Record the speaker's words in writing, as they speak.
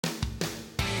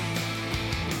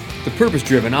the Purpose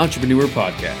Driven Entrepreneur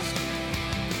Podcast.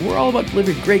 We're all about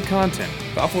delivering great content,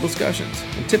 thoughtful discussions,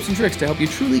 and tips and tricks to help you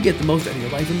truly get the most out of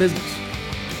your life and business.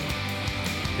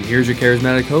 And here's your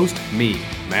charismatic host, me,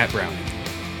 Matt Browning.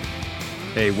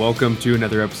 Hey, welcome to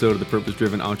another episode of the Purpose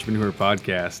Driven Entrepreneur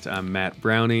Podcast. I'm Matt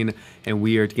Browning, and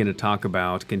we are going to talk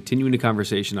about continuing the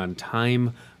conversation on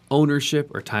time ownership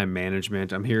or time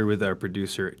management. I'm here with our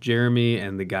producer, Jeremy,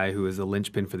 and the guy who is the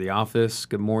linchpin for the office.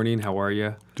 Good morning. How are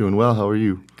you? Doing well. How are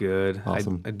you? Good.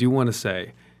 Awesome. I do want to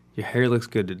say, your hair looks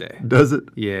good today. Does it?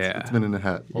 Yeah. It's been in a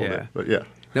hat all day, but yeah.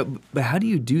 No, but how do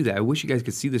you do that? I wish you guys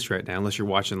could see this right now, unless you're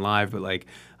watching live, but like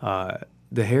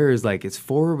the hair is like, it's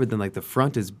forward, but then like the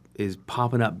front is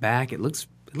popping up back. It looks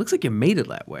like you made it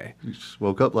that way. You just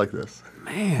woke up like this.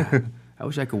 Man. I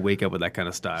wish I could wake up with that kind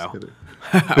of style.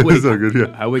 I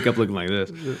wake up looking like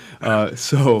this.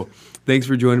 So thanks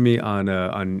for joining me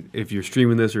on if you're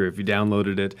streaming this or if you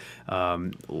downloaded it.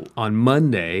 On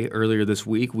Monday, earlier this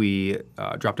week, we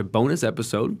dropped a bonus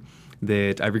episode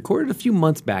that I recorded a few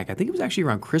months back. I think it was actually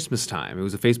around Christmas time. It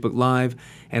was a Facebook Live,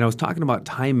 and I was talking about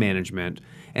time management.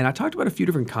 And I talked about a few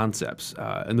different concepts.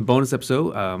 In the bonus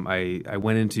episode, I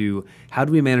went into how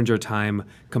do we manage our time,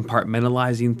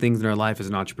 compartmentalizing things in our life as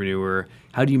an entrepreneur.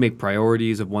 How do you make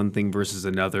priorities of one thing versus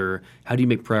another? How do you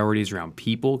make priorities around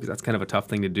people? Because that's kind of a tough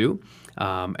thing to do.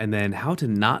 And then how to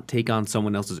not take on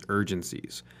someone else's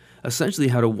urgencies. Essentially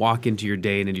how to walk into your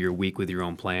day and into your week with your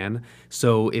own plan.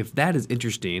 So if that is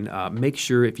interesting, make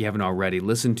sure, if you haven't already,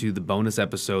 listen to the bonus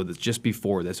episode that's just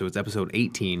before this. So it's episode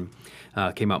 18,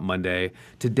 came out Monday.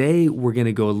 Today, we're going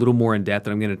to go a little more in depth,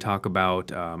 and I'm going to talk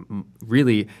about, I'm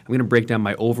going to break down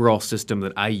my overall system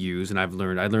that I use, and I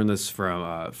learned this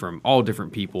from all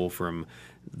different people, from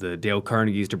the Dale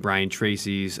Carnegies to Brian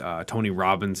Tracy's. Tony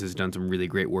Robbins has done some really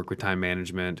great work with time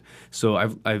management. So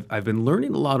I've been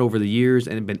learning a lot over the years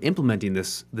and been implementing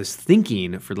this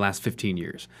thinking for the last 15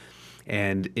 years.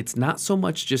 And it's not so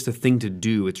much just a thing to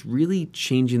do. It's really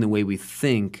changing the way we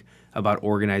think about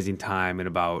organizing time and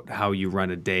about how you run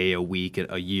a day, a week,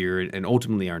 a year, and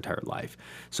ultimately our entire life.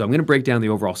 So I'm going to break down the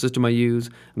overall system I use.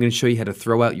 I'm going to show you how to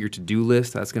throw out your to-do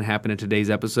list. That's going to happen in today's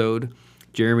episode.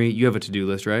 Jeremy, you have a to-do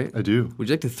list, right? I do. Would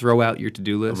you like to throw out your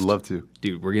to-do list? I would love to.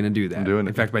 Dude, we're going to do that. I'm doing it.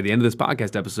 In fact, by the end of this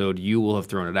podcast episode, you will have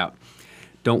thrown it out.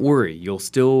 Don't worry. You're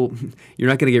not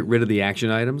going to get rid of the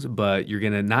action items, but you're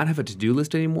going to not have a to-do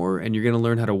list anymore, and you're going to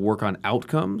learn how to work on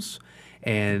outcomes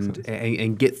and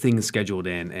get things scheduled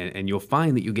in. And you'll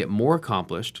find that you get more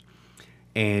accomplished,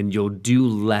 and you'll do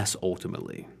less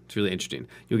ultimately. It's really interesting.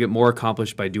 You'll get more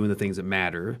accomplished by doing the things that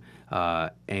matter,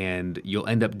 and you'll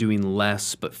end up doing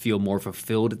less but feel more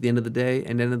fulfilled at the end of the day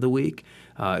and end of the week.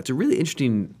 It's a really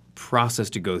interesting process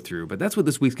to go through, but that's what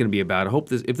this week's going to be about. I hope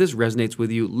if this resonates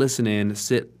with you, listen in,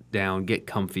 sit down, get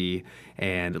comfy,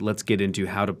 and let's get into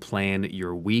how to plan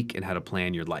your week and how to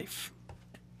plan your life.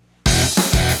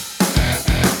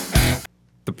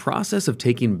 The process of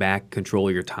taking back control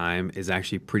of your time is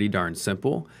actually pretty darn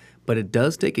simple, but it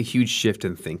does take a huge shift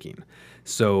in thinking.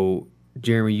 So,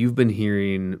 Jeremy, you've been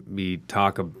hearing me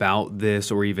talk about this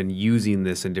or even using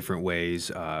this in different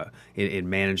ways in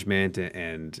management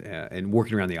and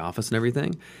working around the office and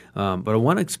everything. But I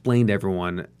want to explain to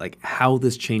everyone like how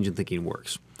this change in thinking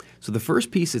works. So the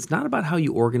first piece, it's not about how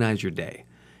you organize your day.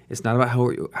 It's not about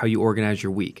how you organize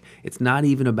your week. It's not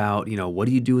even about, what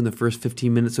do you do in the first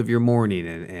 15 minutes of your morning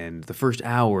and the first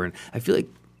hour. And I feel like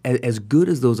as good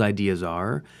as those ideas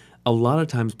are, a lot of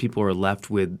times people are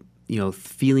left with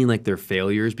feeling like they're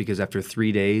failures because after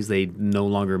 3 days, they no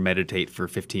longer meditate for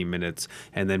 15 minutes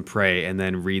and then pray and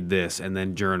then read this and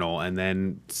then journal and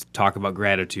then talk about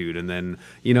gratitude. And then,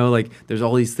 there's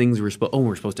all these things we're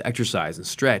supposed to exercise and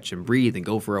stretch and breathe and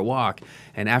go for a walk.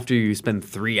 And after you spend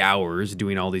 3 hours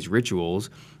doing all these rituals,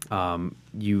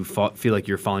 you feel like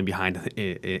you're falling behind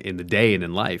in the day and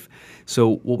in life.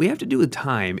 So what we have to do with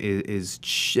time is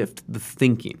shift the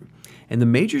thinking. And the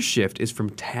major shift is from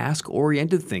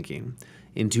task-oriented thinking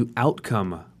into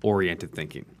outcome-oriented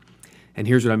thinking. And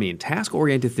here's what I mean.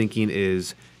 Task-oriented thinking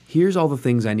is, here's all the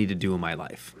things I need to do in my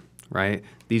life, right?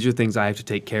 These are things I have to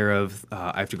take care of.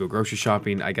 I have to go grocery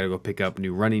shopping. I got to go pick up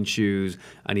new running shoes.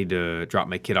 I need to drop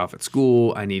my kid off at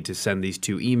school. I need to send these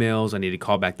 2 emails. I need to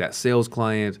call back that sales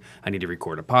client. I need to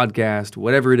record a podcast.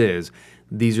 Whatever it is,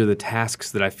 these are the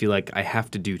tasks that I feel like I have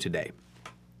to do today.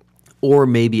 Or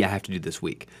maybe I have to do this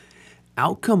week.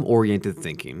 Outcome-oriented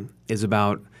thinking is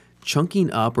about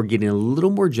chunking up or getting a little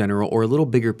more general or a little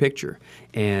bigger picture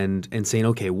and saying,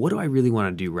 okay, what do I really want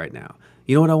to do right now?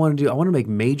 You know what I want to do? I want to make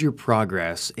major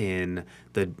progress in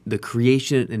the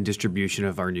creation and distribution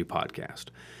of our new podcast.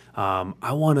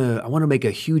 I want to make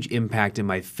a huge impact in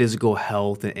my physical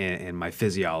health and my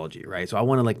physiology, right? So I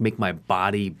want to like make my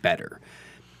body better.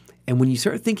 And when you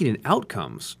start thinking in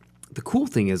outcomes, the cool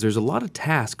thing is there's a lot of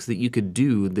tasks that you could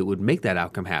do that would make that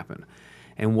outcome happen.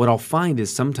 And what I'll find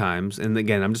is sometimes, and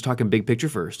again, I'm just talking big picture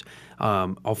first,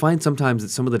 I'll find sometimes that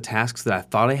some of the tasks that I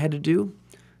thought I had to do,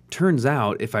 turns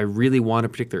out if I really want a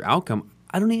particular outcome,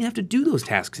 I don't even have to do those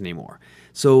tasks anymore.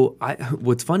 So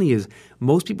what's funny is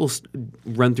most people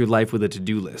run through life with a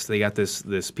to-do list. They got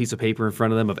this piece of paper in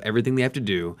front of them of everything they have to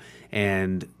do,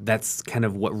 and that's kind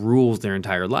of what rules their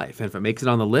entire life. And if it makes it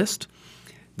on the list,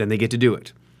 then they get to do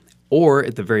it. Or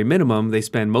at the very minimum, they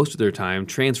spend most of their time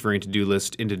transferring to-do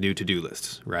list into new to-do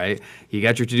lists, right? You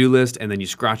got your to-do list, and then you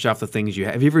scratch off the things you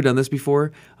have. Have you ever done this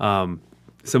before?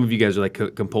 Some of you guys are like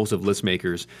compulsive list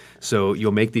makers. So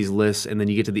you'll make these lists, and then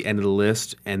you get to the end of the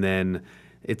list, and then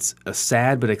it's a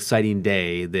sad but exciting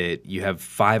day that you have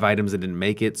 5 items that didn't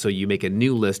make it, so you make a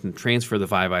new list and transfer the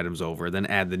 5 items over, then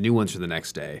add the new ones for the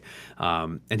next day.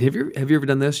 And have you ever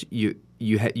done this?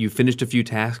 You finished a few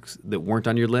tasks that weren't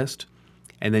on your list,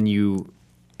 and then you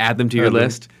add them to your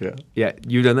list. Yeah. Yeah,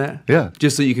 you've done that? Yeah.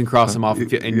 Just so you can cross them off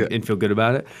and feel good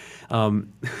about it.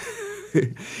 And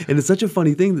it's such a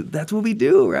funny thing that's what we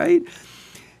do, right?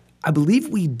 I believe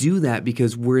we do that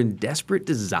because we're in desperate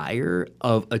desire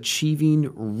of achieving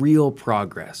real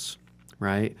progress,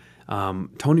 right?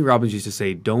 Tony Robbins used to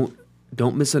say, don't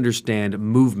misunderstand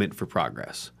movement for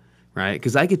progress, right?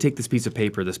 Because I could take this piece of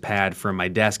paper, this pad from my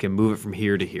desk and move it from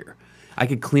here to here. I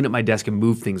could clean up my desk and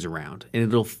move things around, and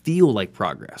it'll feel like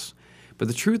progress. But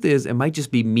the truth is, it might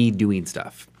just be me doing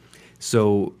stuff.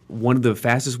 So one of the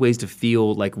fastest ways to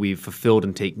feel like we've fulfilled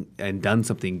and done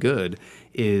something good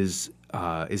is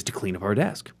to clean up our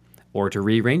desk or to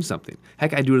rearrange something.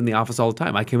 Heck, I do it in the office all the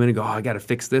time. I come in and go, I got to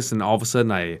fix this, and all of a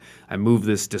sudden I move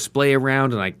this display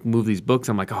around and I move these books.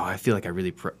 I'm like, I feel like I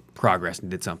really progressed and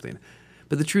did something.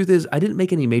 But the truth is, I didn't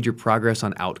make any major progress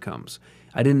on outcomes.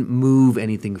 I didn't move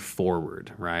anything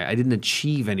forward, right? I didn't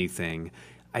achieve anything.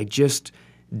 I just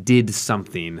did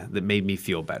something that made me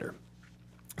feel better.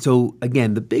 So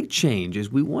again, the big change is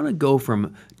we want to go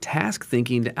from task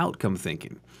thinking to outcome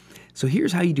thinking. So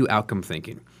here's how you do outcome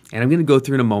thinking. And I'm going to go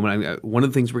through in a moment. One of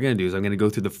the things we're going to do is I'm going to go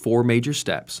through the 4 major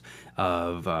steps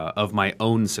of my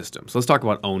OWN system. So let's talk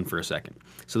about OWN for a second.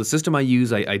 So the system I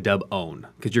use, I dub OWN,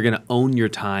 because you're going to own your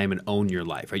time and own your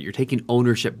life, right? You're taking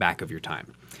ownership back of your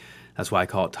time. That's why I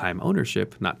call it time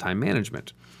ownership, not time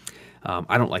management.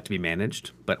 I don't like to be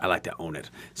managed, but I like to own it.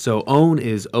 So OWN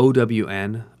is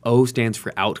OWN. O stands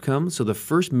for outcomes. So the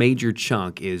first major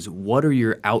chunk is what are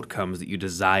your outcomes that you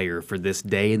desire for this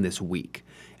day and this week?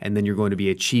 And then you're going to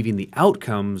be achieving the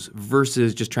outcomes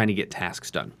versus just trying to get tasks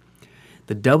done.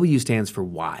 The W stands for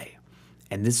why.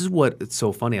 And this is what it's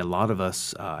so funny. A lot of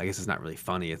us, I guess it's not really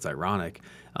funny, it's ironic.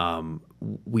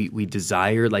 We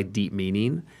desire like deep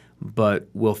meaning, but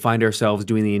we'll find ourselves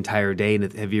doing the entire day.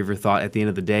 And have you ever thought at the end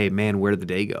of the day, man, where did the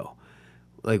day go?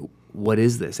 Like, what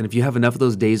is this? And if you have enough of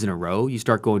those days in a row, you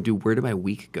start going, dude, where did my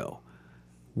week go?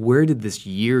 Where did this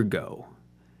year go?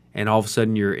 And all of a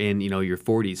sudden you're in, your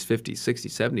 40s, 50s,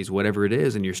 60s, 70s, whatever it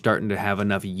is, and you're starting to have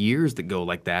enough years that go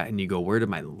like that, and you go, where did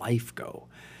my life go?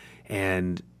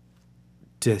 And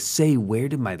to say, where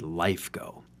did my life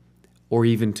go? Or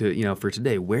even to, for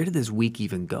today, where did this week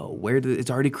even go?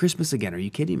 It's already Christmas again. Are you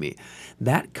kidding me?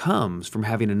 That comes from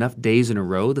having enough days in a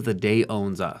row that the day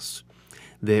owns us,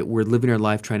 that we're living our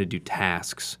life trying to do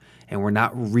tasks, and we're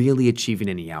not really achieving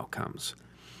any outcomes.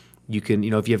 You can,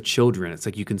 if you have children, it's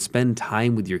like you can spend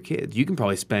time with your kids. You can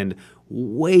probably spend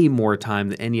way more time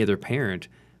than any other parent,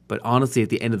 but honestly, at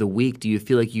the end of the week, do you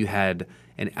feel like you had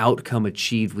an outcome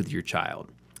achieved with your child?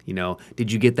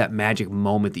 Did you get that magic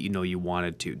moment that you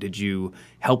wanted to? Did you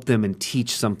help them and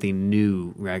teach something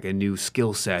new, like a new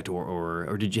skill set,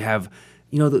 or did you have,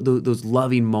 those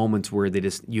loving moments where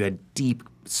you had deep,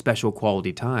 special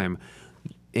quality time?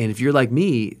 And if you're like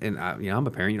me, and I'm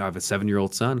a parent, I have a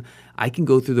 7-year-old son, I can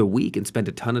go through the week and spend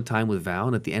a ton of time with Val,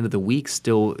 and at the end of the week,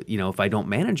 still, if I don't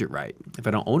manage it right, if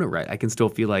I don't own it right, I can still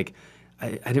feel like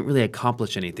I didn't really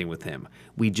accomplish anything with him.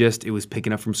 It was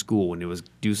picking up from school, and it was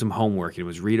do some homework, and it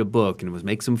was read a book, and it was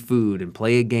make some food and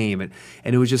play a game, and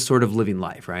it was just sort of living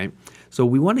life, right? So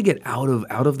we want to get out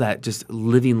of that just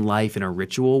living life in a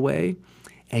ritual way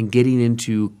and getting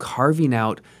into carving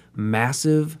out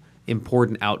massive,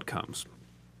 important outcomes.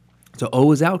 So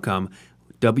O is outcome,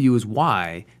 W is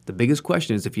why. The biggest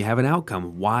question is if you have an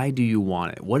outcome, why do you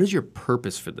want it? What is your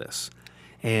purpose for this?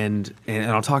 And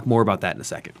I'll talk more about that in a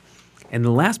second. And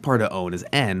the last part of OWN is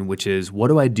N, which is what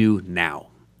do I do now,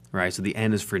 right? So the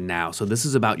N is for now. So this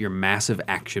is about your massive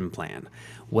action plan.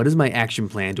 What is my action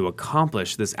plan to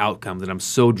accomplish this outcome that I'm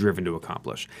so driven to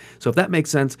accomplish? So if that makes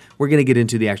sense, we're going to get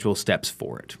into the actual steps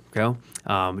for it. Okay,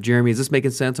 Jeremy, is this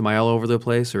making sense? Am I all over the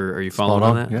place, or are you following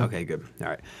on that? Yeah. Okay, good. All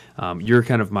right. You're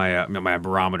kind of my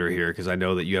barometer here because I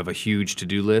know that you have a huge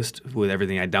to-do list with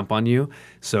everything I dump on you.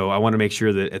 So I want to make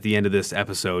sure that at the end of this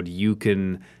episode, you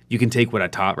can take what I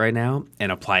taught right now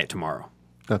and apply it tomorrow.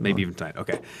 Definitely. Maybe even tonight.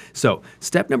 Okay. So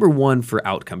step number 1 for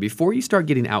outcome, before you start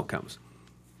getting outcomes,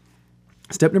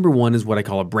 step number 1 is what I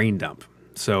call a brain dump.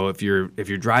 So if you're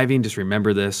driving, just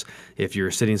remember this. If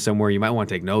you're sitting somewhere, you might want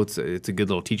to take notes. It's a good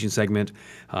little teaching segment.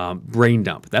 Brain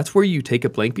dump. That's where you take a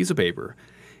blank piece of paper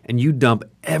and you dump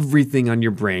everything on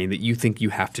your brain that you think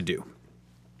you have to do.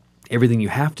 Everything you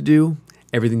have to do,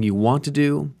 everything you want to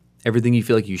do, everything you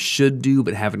feel like you should do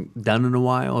but haven't done in a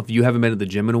while. If you haven't been at the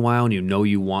gym in a while and you know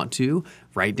you want to,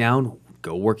 write down,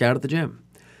 go work out at the gym.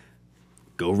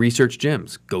 Go research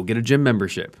gyms. Go get a gym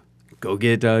membership. Go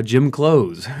get gym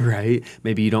clothes, right?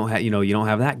 Maybe you don't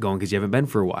have that going because you haven't been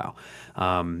for a while.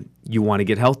 You want to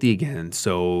get healthy again,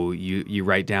 so you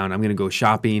write down, I'm going to go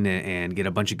shopping and get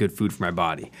a bunch of good food for my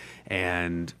body.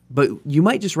 But you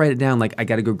might just write it down like, I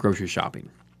got to go grocery shopping.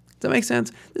 Does that make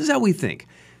sense? This is how we think.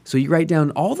 So you write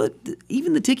down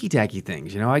even the ticky-tacky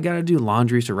things. I got to do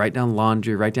laundry, so write down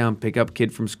laundry, write down pick up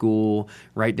kid from school,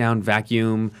 write down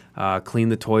vacuum, clean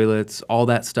the toilets, all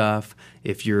that stuff.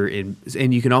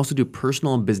 And you can also do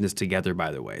personal and business together,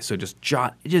 by the way. So just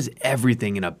jot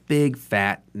everything in a big,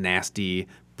 fat, nasty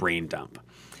brain dump.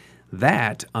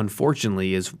 That,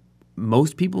 unfortunately, is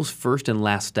most people's first and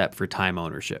last step for time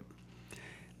ownership.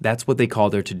 That's what they call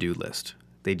their to-do list.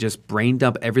 They just brain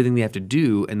dump everything they have to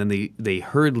do, and then they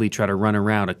hurriedly try to run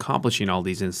around accomplishing all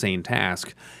these insane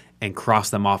tasks and cross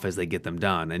them off as they get them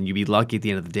done. And you'd be lucky at the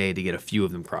end of the day to get a few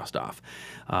of them crossed off.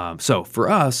 So for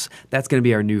us, that's going to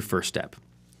be our new first step.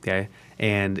 Okay,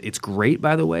 and it's great,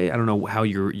 by the way. I don't know how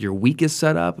your week is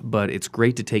set up, but it's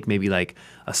great to take maybe like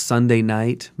a Sunday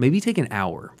night, maybe take an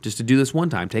hour just to do this one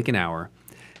time. Take an hour,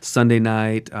 Sunday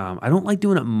night. I don't like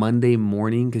doing it Monday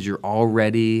morning because you're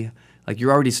already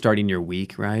starting your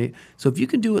week, right? So if you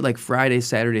can do it like Friday,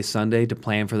 Saturday, Sunday to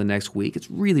plan for the next week,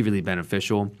 it's really, really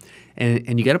beneficial.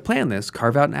 And you got to plan this.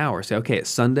 Carve out an hour. Say, okay, it's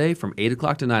Sunday from 8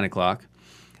 o'clock to 9 o'clock.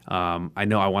 I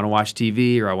know I want to watch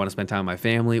TV or I want to spend time with my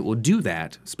family. We'll do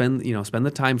that. Spend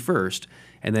the time first,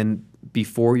 and then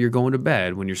before you're going to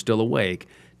bed, when you're still awake,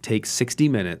 take 60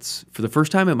 minutes. For the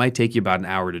first time, it might take you about an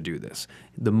hour to do this.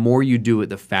 The more you do it,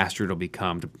 the faster it'll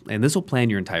become. And this will plan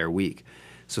your entire week.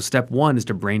 So step 1 is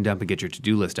to brain dump and get your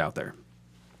to-do list out there.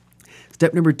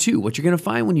 Step number 2, what you're going to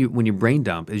find when you brain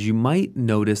dump is you might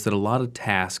notice that a lot of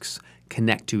tasks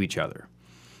connect to each other.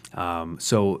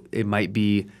 So it might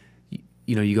be,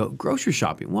 you go grocery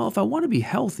shopping. Well, if I want to be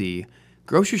healthy,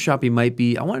 grocery shopping might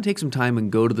be, I want to take some time and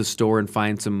go to the store and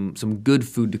find some good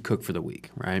food to cook for the week,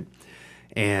 right?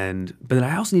 But then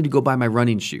I also need to go buy my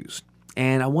running shoes.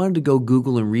 And I wanted to go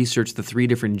Google and research the 3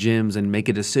 different gyms and make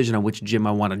a decision on which gym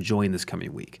I want to join this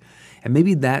coming week. And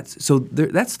maybe that's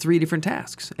 3 different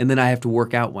tasks. And then I have to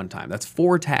work out one time. That's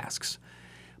 4 tasks.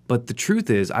 But the truth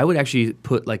is, I would actually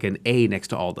put like an A next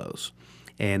to all those.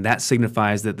 And that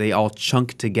signifies that they all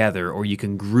chunk together, or you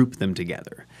can group them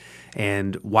together.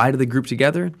 And why do they group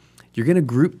together? You're going to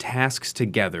group tasks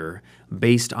together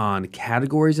based on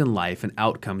categories in life and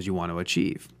outcomes you want to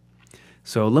achieve.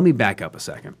 So let me back up a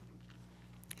second.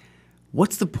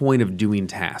 What's the point of doing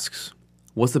tasks?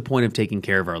 What's the point of taking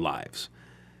care of our lives?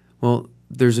 Well,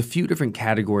 there's a few different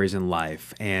categories in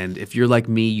life, and if you're like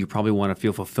me, you probably want to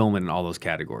feel fulfillment in all those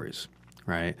categories,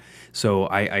 right? So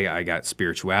I got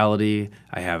spirituality,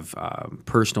 I have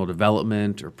personal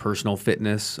development or personal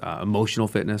fitness, emotional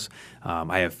fitness.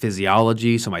 I have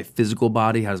physiology, so my physical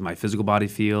body, how does my physical body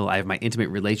feel? I have my intimate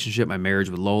relationship, my marriage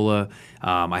with Lola.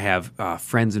 I have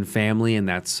friends and family, and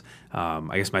that's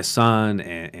I guess my son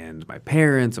and my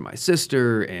parents and my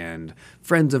sister and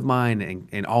friends of mine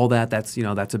and all that. That's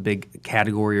a big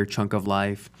category or chunk of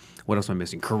life. What else am I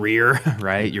missing? Career,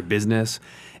 right? Your business.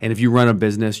 And if you run a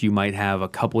business, you might have a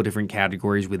couple of different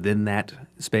categories within that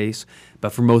space. But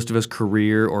for most of us,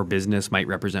 career or business might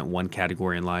represent one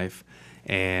category in life.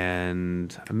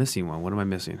 And I'm missing one. What am I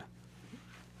missing?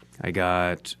 I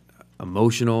got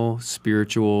emotional,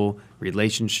 spiritual,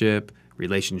 relationships,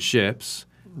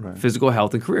 right, physical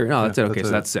health, and career. No, that's it. Okay, so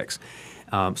that's 6.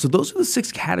 So those are the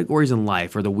 6 categories in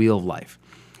life, or the wheel of life.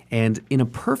 And in a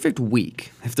perfect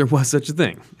week, if there was such a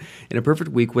thing, in a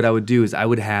perfect week, what I would do is I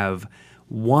would have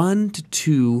 1 to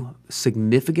 2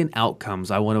 significant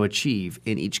outcomes I want to achieve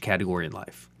in each category in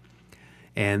life.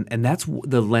 And that's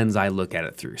the lens I look at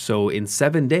it through. So in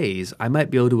 7 days, I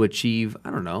might be able to achieve,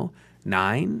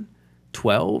 9,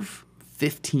 12,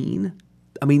 15,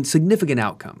 significant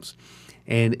outcomes.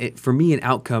 And for me, an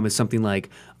outcome is something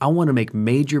like, I want to make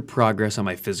major progress on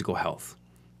my physical health,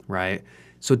 right?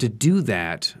 So to do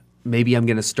that, maybe I'm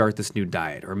going to start this new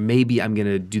diet, or maybe I'm going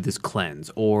to do this cleanse,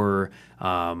 or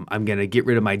I'm going to get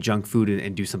rid of my junk food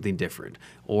and do something different.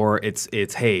 Or it's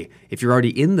hey, if you're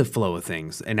already in the flow of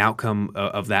things, an outcome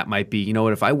of that might be, you know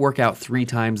what, if I work out 3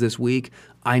 times this week,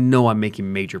 I know I'm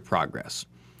making major progress.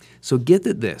 So get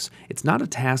this, it's not a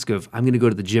task of I'm going to go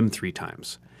to the gym 3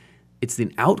 times. It's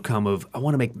the outcome of I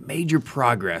want to make major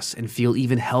progress and feel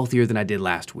even healthier than I did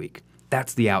last week.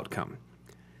 That's the outcome.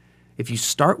 If you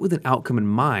start with an outcome in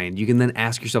mind, you can then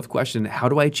ask yourself the question, how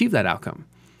do I achieve that outcome?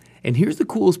 And here's the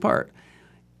coolest part.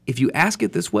 If you ask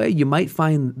it this way, you might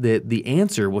find that the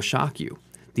answer will shock you.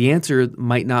 The answer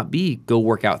might not be go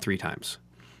work out 3 times.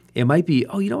 It might be,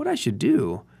 oh, you know what I should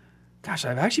do? Gosh,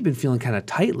 I've actually been feeling kind of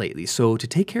tight lately. So to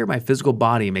take care of my physical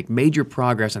body and make major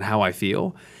progress on how I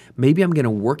feel, maybe I'm going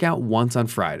to work out once on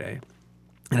Friday,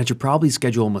 and I should probably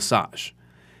schedule a massage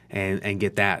and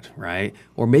get that, right?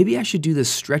 Or maybe I should do this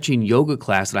stretching yoga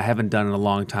class that I haven't done in a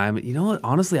long time. You know what?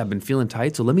 Honestly, I've been feeling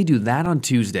tight, so let me do that on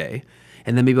Tuesday,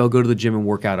 and then maybe I'll go to the gym and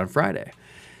work out on Friday.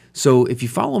 So if you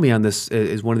follow me on this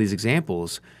as one of these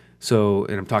examples, and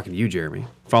I'm talking to you, Jeremy,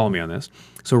 follow me on this.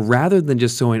 So rather than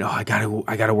just saying, oh, I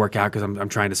gotta work out because I'm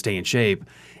trying to stay in shape,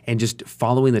 and just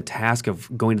following the task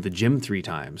of going to the gym 3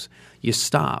 times, you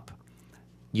stop.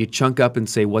 You chunk up and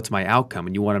say, what's my outcome?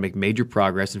 And you want to make major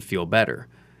progress and feel better.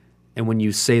 And when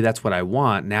you say that's what I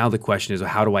want, now the question is,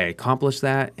 how do I accomplish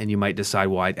that? And you might decide,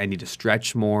 well, I need to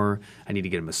stretch more. I need to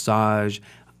get a massage.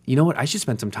 You know what? I should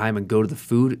spend some time and go to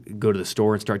the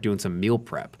store and start doing some meal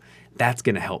prep. That's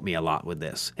going to help me a lot with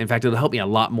this. In fact, it'll help me a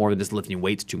lot more than just lifting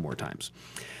weights 2 more times.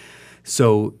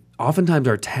 So oftentimes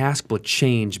our task will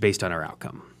change based on our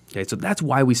outcome. Okay, so that's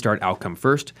why we start outcome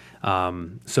first.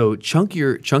 So chunk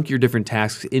your different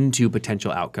tasks into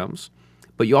potential outcomes.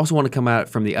 But you also want to come at it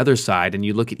from the other side, and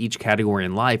you look at each category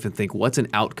in life and think, what's an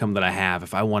outcome that I have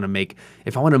if I want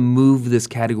to move this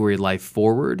category of life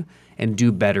forward and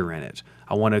do better in it?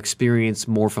 I want to experience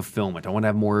more fulfillment. I want to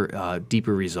have more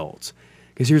deeper results.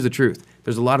 Because here's the truth.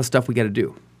 There's a lot of stuff we got to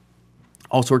do.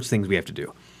 All sorts of things we have to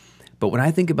do. But when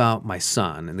I think about my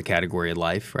son in the category of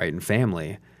life, right, and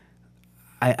family,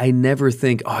 I never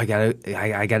think, oh, I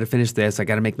gotta finish this. I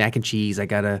gotta make mac and cheese.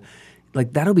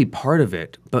 That'll be part of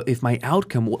it. But if my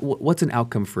outcome, what's an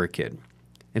outcome for a kid?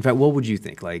 In fact, what would you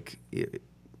think? Like,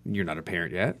 you're not a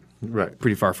parent yet. Right.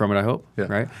 Pretty far from it, I hope. Yeah.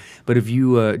 Right. But if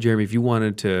you, Jeremy, if you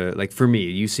wanted to, like for me,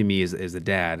 you see me as a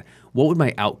dad, what would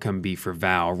my outcome be for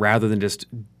Val rather than just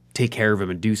take care of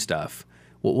him and do stuff?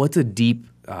 What's a deep,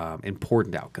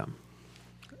 important outcome?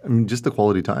 I mean, just the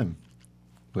quality time.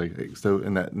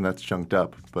 And that's chunked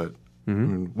up. But I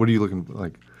mean, what are you looking for?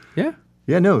 Like? Yeah.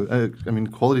 Yeah, no.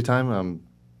 Quality time.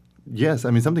 Yes,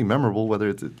 something memorable. Whether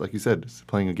it's like you said, it's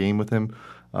playing a game with him.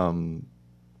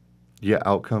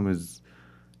 Outcome is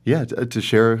to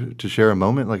share a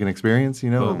moment, like an experience. A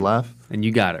laugh. And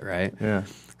you got it right. Yeah.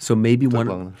 So maybe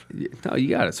you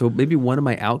got it. So maybe one of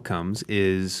my outcomes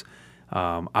is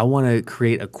I want to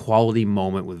create a quality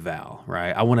moment with Val.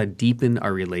 Right. I want to deepen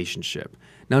our relationship.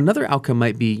 Now, another outcome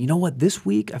might be, you know what, this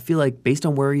week I feel like based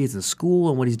on where he is in school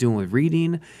and what he's doing with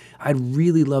reading, I'd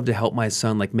really love to help my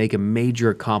son make a major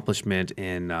accomplishment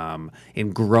in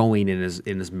growing in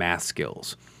his math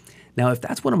skills. Now, if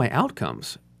that's one of my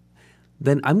outcomes,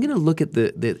 then I'm going to look at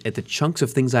the chunks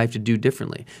of things I have to do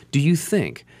differently. Do you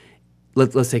think?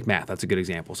 Let's take math. That's a good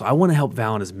example. So I want to help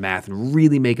Val in his math and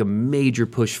really make a major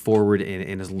push forward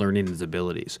in his learning and his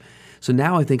abilities. So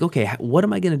now I think, okay, what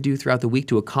am I going to do throughout the week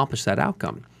to accomplish that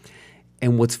outcome?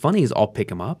 And what's funny is I'll pick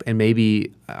him up and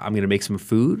maybe I'm going to make some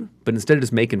food, but instead of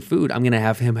just making food, I'm going to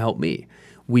have him help me.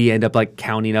 We end up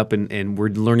counting up and we're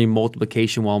learning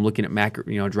multiplication while I'm looking at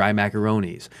dry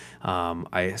macaronis.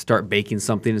 I start baking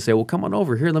something and say, well, come on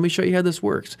over here. Let me show you how this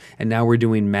works. And now we're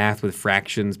doing math with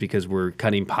fractions because we're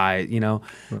cutting pie, Right.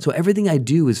 So everything I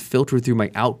do is filtered through my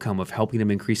outcome of helping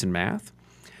him increase in math.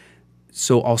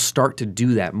 So I'll start to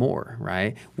do that more,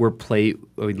 right?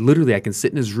 Literally, I can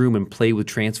sit in his room and play with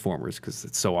Transformers because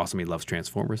it's so awesome. He loves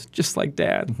Transformers, just like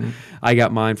Dad. Mm-hmm. I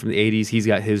got mine from the 80s. He's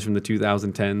got his from the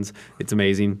 2010s. It's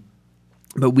amazing.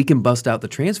 But we can bust out the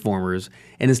Transformers,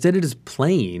 and instead of just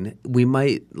playing, we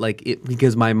might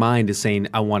because my mind is saying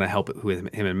I want to help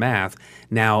with him in math.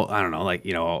 Now I don't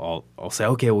know, I'll say,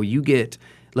 okay, well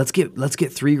let's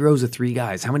get 3 rows of 3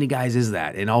 guys. How many guys is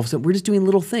that? And all of a sudden, we're just doing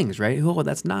little things, right? Oh,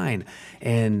 that's 9.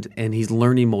 And he's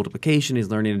learning multiplication. He's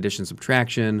learning addition,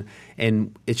 subtraction.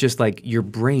 And it's just like your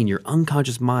brain, your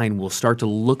unconscious mind will start to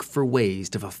look for ways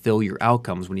to fulfill your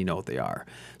outcomes when you know what they are.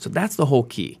 So that's the whole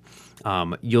key.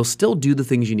 You'll still do the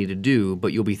things you need to do,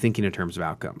 but you'll be thinking in terms of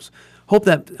outcomes. Hope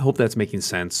that's making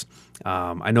sense.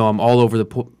 I know I'm all over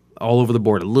the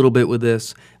board a little bit with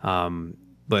this,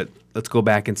 but let's go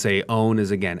back and say OWN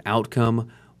is, again,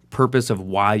 outcome, purpose of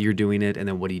why you're doing it, and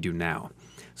then what do you do now?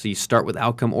 So you start with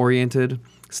outcome oriented.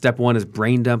 Step 1 is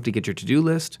brain dump to get your to-do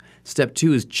list. Step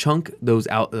 2 is chunk those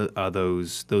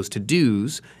to-dos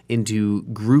into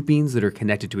groupings that are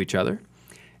connected to each other.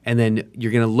 And then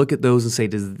you're going to look at those and say,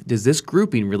 does this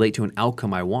grouping relate to an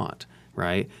outcome I want,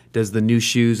 right? Does the new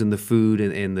shoes and the food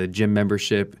and the gym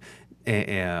membership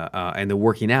and the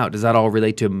working out, does that all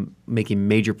relate to making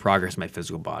major progress in my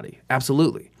physical body?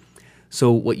 Absolutely.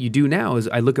 So what you do now is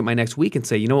I look at my next week and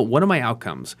say, you know what, one of my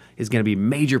outcomes is going to be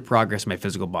major progress in my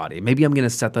physical body. Maybe I'm going to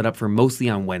set that up for mostly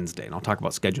on Wednesday, and I'll talk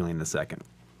about scheduling in a second.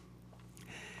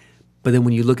 But then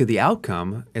when you look at the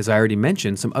outcome, as I already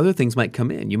mentioned, some other things might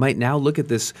come in. You might now look at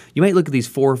this, you might look at these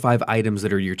 4 or 5 items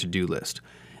that are your to-do list.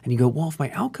 And you go, well, if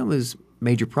my outcome is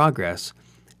major progress,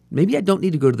 maybe I don't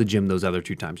need to go to the gym those other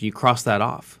 2 times. You cross that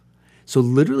off. So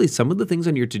literally some of the things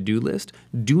on your to-do list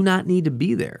do not need to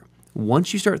be there.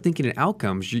 Once you start thinking in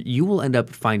outcomes, you will end up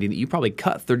finding that you probably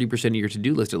cut 30% of your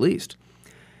to-do list at least.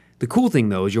 The cool thing,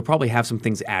 though, is you'll probably have some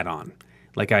things add on.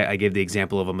 Like I gave the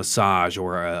example of a massage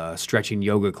or a stretching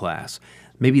yoga class.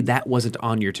 Maybe that wasn't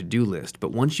on your to-do list,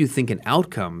 but once you think in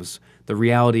outcomes, the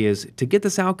reality is to get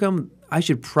this outcome, I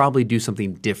should probably do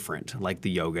something different like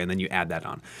the yoga, and then you add that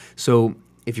on. So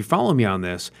if you're following me on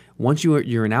this, once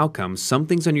you're in outcomes, some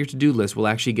things on your to-do list will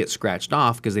actually get scratched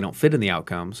off because they don't fit in the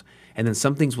outcomes, and then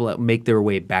some things will make their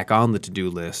way back on the to-do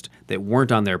list that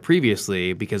weren't on there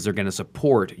previously because they're going to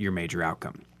support your major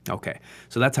outcome. Okay,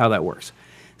 so that's how that works.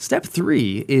 Step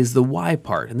 3 is the why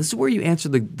part, and this is where you answer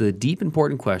the deep,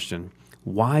 important question,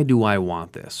 why do I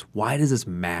want this? Why does this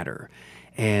matter?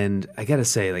 And I got to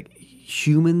say, like,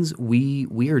 humans,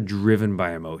 we are driven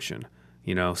by emotion,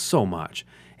 so much.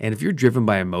 And if you're driven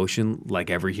by emotion, like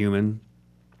every human,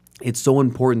 it's so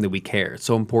important that we care. It's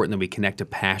so important that we connect to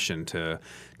passion, to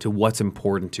what's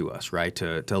important to us, right?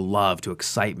 To love, to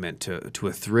excitement, to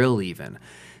a thrill even.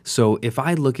 So if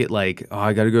I look at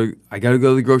I gotta go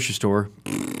to the grocery store,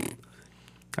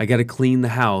 I gotta clean the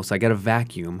house, I gotta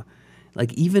vacuum,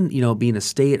 like even being a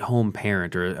stay-at-home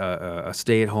parent or a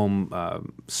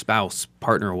stay-at-home spouse,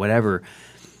 partner, or whatever,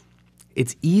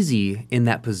 it's easy in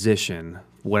that position.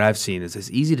 What I've seen is it's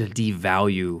easy to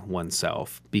devalue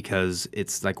oneself because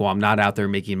it's like, well, I'm not out there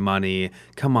making money.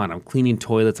 Come on, I'm cleaning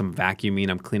toilets, I'm vacuuming,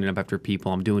 I'm cleaning up after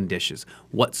people, I'm doing dishes.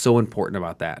 What's so important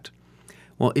about that?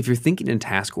 Well, if you're thinking in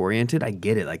task-oriented, I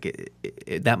get it. Like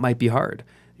that might be hard.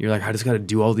 You're like, I just got to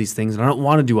do all these things, and I don't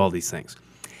want to do all these things.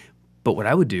 But what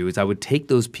I would do is I would take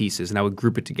those pieces and I would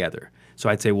group it together. So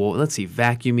I'd say, well, let's see,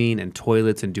 vacuuming and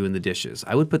toilets and doing the dishes.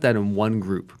 I would put that in one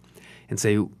group and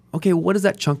say, okay, what does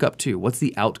that chunk up to? What's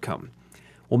the outcome?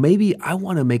 Well, maybe I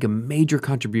want to make a major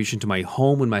contribution to my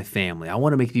home and my family. I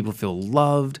want to make people feel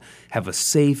loved, have a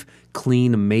safe,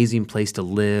 clean, amazing place to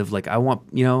live. Like I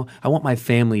want my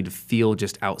family to feel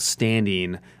just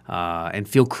outstanding and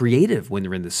feel creative when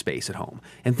they're in this space at home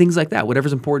and things like that,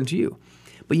 whatever's important to you.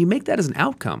 But you make that as an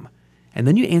outcome, and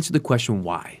then you answer the question,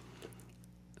 why?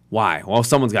 Why? Well,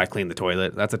 someone's got to clean the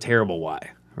toilet. That's a terrible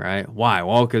why, right? Why?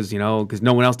 Well, because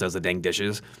no one else does the dang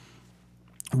dishes.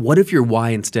 What if your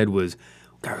why instead was,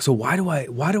 so why do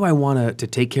I want to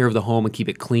take care of the home and keep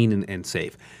it clean and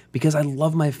safe? Because I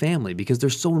love my family, because they're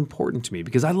so important to me,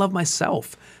 because I love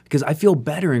myself, because I feel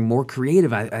better and more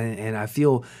creative, and I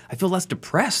feel less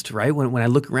depressed, right? When I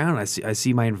look around, I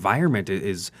see my environment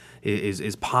is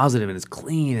positive and it's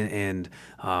clean and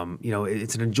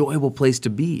it's an enjoyable place to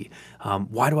be.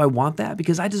 Why do I want that?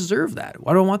 Because I deserve that.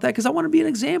 Why do I want that? Because I want to be an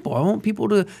example. I want people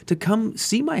to come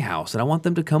see my house, and I want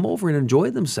them to come over and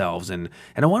enjoy themselves, and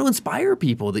I want to inspire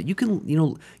people that you can, you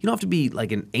don't have to be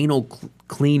like an anal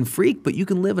clean freak, but you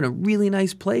can live in a really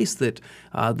nice place that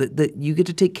you get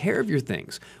to take care of your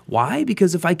things. Why?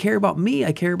 Because if I care about me,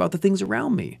 I care about the things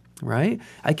around me, right?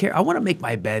 I want to make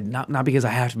my bed, not because I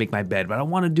have to make my bed, but I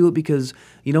want to do it because,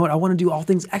 I want to do all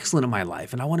things excellent in my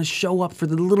life, and I want to show up for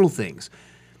the little things.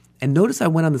 And notice I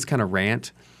went on this kind of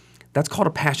rant. That's called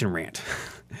a passion rant.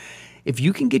 If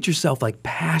you can get yourself like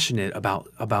passionate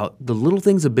about the little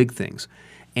things, the big things,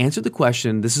 answer the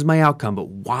question, this is my outcome, but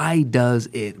why does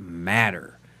it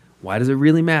matter? Why does it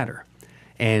really matter?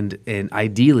 And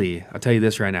ideally, I'll tell you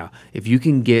this right now, if you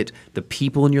can get the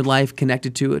people in your life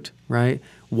connected to it, right?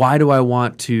 Why do I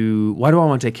want to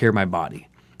take care of my body,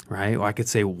 right? Or I could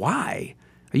say, why?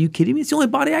 Are you kidding me? It's the only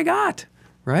body I got,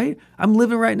 right? I'm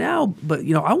living right now, but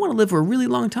I want to live for a really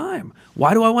long time.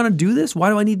 Why do I want to do this? Why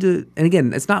do I need to? And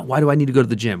again, it's not why do I need to go to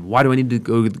the gym? Why do I need to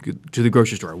go to the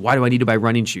grocery store? Why do I need to buy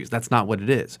running shoes? That's not what it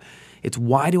is. It's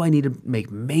why do I need to make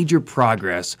major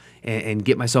progress and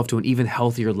get myself to an even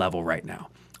healthier level right now?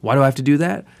 Why do I have to do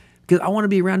that? Because I want to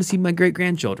be around to see my great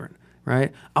grandchildren.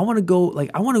 Right? I want to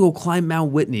go climb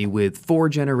Mount Whitney with 4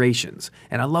 generations.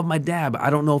 And I love my dad, but I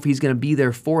don't know if he's going to be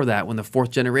there for that when the 4th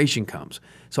generation comes.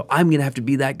 So I'm going to have to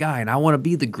be that guy. And I want to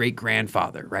be the great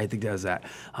grandfather, right? That does that.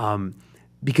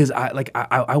 Because I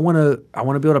want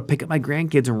to be able to pick up my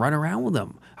grandkids and run around with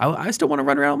them. I still want to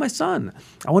run around with my son.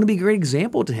 I want to be a great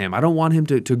example to him. I don't want him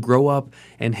to grow up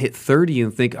and hit 30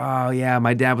 and think, oh yeah,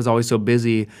 my dad was always so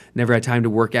busy, never had time to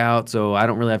work out, so I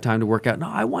don't really have time to work out. No,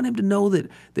 I want him to know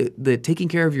that taking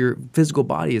care of your physical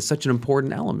body is such an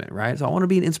important element, right? So I want to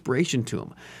be an inspiration to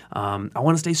him. I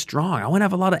want to stay strong. I want to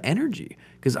have a lot of energy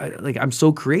because I'm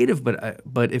so creative,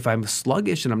 but if I'm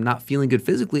sluggish and I'm not feeling good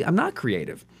physically, I'm not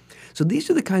creative. So these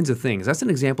are the kinds of things. That's an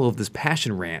example of this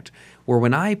passion rant where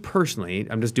when I personally,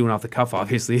 I'm just doing off the cuff,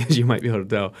 obviously, as you might be able to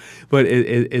tell, but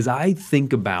as I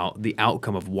think about the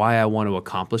outcome of why I want to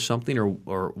accomplish something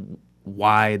or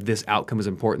why this outcome is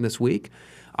important this week,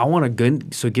 I want to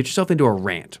so get yourself into a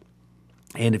rant.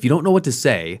 And if you don't know what to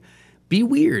say, be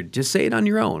weird. Just say it on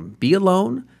your own. Be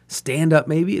alone. Stand up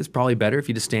maybe. It's probably better if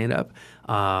you just stand up.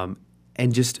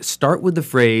 And just start with the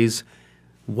phrase,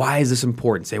 why is this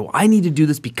important? Say, well, I need to do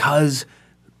this because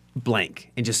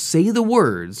blank. And just say the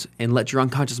words and let your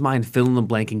unconscious mind fill in the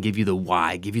blank and give you the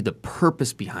why, give you the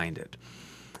purpose behind it.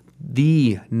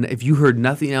 If you heard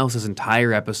nothing else this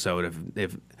entire episode,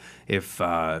 if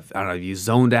I don't know, you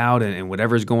zoned out and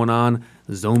whatever's going on,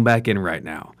 zone back in right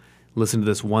now. Listen to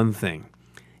this one thing.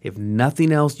 If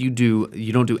nothing else you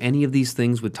don't do any of these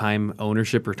things with time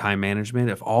ownership or time management,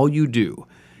 if all you do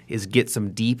is get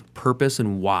some deep purpose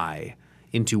and why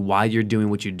into why you're doing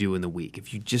what you do in the week.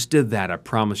 If you just did that, I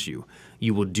promise you,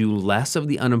 you will do less of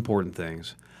the unimportant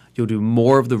things. You'll do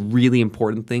more of the really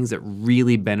important things that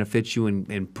really benefit you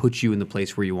and put you in the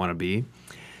place where you want to be.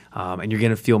 And you're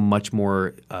going to feel much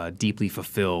more deeply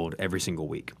fulfilled every single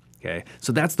week. Okay,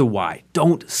 so that's the why.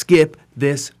 Don't skip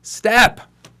this step.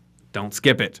 Don't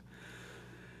skip it.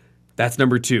 That's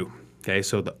number 2. Okay,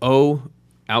 so the O,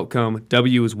 outcome,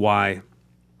 W is why.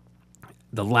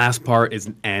 The last part is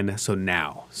N, so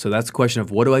now. So that's the question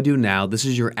of what do I do now? This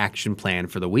is your action plan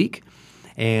for the week.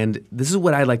 And this is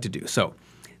what I like to do. So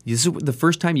this is the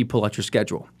first time you pull out your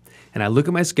schedule. And I look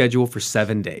at my schedule for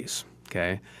 7 days,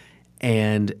 okay?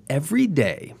 And every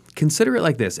day, consider it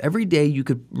like this. Every day you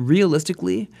could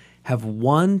realistically have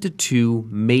 1 to 2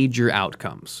 major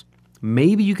outcomes.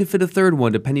 Maybe you could fit a third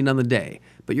one depending on the day.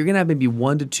 But you're going to have maybe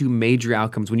 1 to 2 major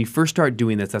outcomes. When you first start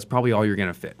doing this, that's probably all you're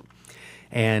going to fit.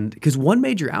 And because one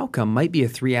major outcome might be a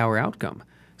 3-hour outcome.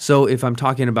 So if I'm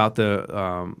talking about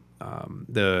the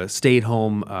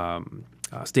stay-at-home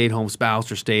spouse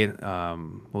or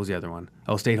what was the other one?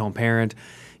 Oh, stay-at-home parent.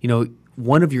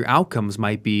 One of your outcomes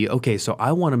might be, okay, so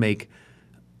I want to make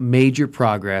major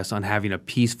progress on having a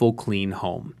peaceful, clean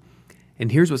home.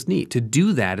 And here's what's neat. To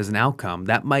do that as an outcome,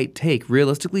 that might take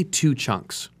realistically 2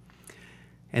 chunks.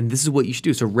 And this is what you should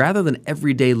do. So rather than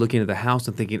every day looking at the house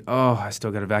and thinking, oh, I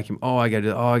still got to vacuum. I got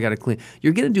to clean.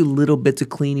 You're going to do little bits of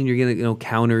cleaning. You're going to,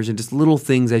 counters and just little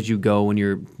things as you go when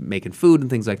you're making food and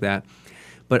things like that.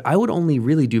 But I would only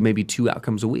really do maybe 2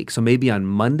 outcomes a week. So maybe on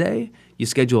Monday, you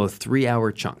schedule a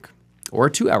 3-hour chunk or a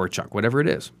 2-hour chunk, whatever it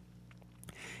is.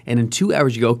 And in 2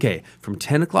 hours, you go, okay, from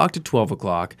 10 o'clock to 12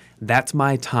 o'clock, that's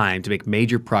my time to make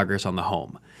major progress on the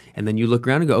home. And then you look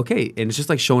around and go, okay, and it's just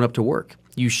like showing up to work.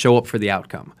 You show up for the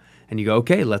outcome. And you go,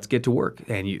 okay, let's get to work.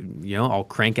 And I'll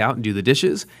crank out and do the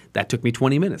dishes. That took me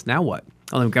 20 minutes. Now what?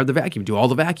 Oh, let me grab the vacuum, do all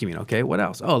the vacuuming. Okay, what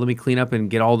else? Oh, let me clean up and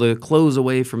get all the clothes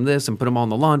away from this and put them all in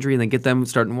the laundry and then get them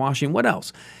starting washing. What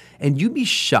else? And you'd be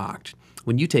shocked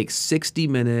when you take 60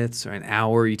 minutes or an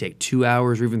hour, you take 2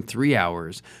 hours or even 3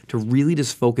 hours to really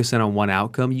just focus in on one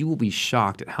outcome, you will be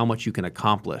shocked at how much you can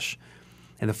accomplish.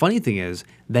 And the funny thing is,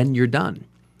 then you're done.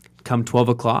 Come 12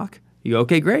 o'clock, you go,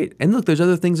 okay, great. And look, there's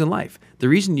other things in life. The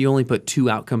reason you only put 2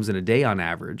 outcomes in a day on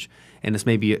average, and it's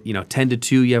maybe 10 to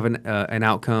 2 you have an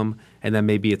outcome, and then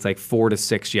maybe it's like 4 to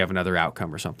 6 you have another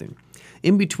outcome or something.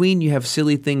 In between, you have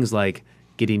silly things like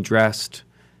getting dressed,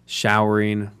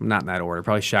 showering, not in that order,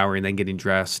 probably showering, then getting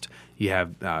dressed. You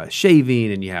have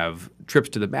shaving, and you have trips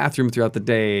to the bathroom throughout the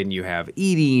day, and you have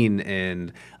eating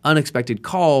and unexpected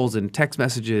calls and text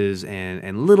messages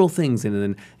and little things. And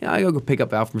then I go pick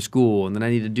up Al from school, and then I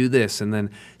need to do this. And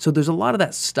then, so there's a lot of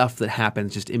that stuff that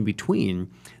happens just in between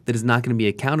that is not going to be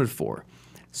accounted for.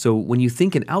 So when you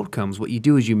think in outcomes, what you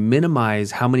do is you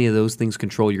minimize how many of those things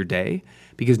control your day,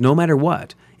 because no matter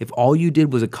what, if all you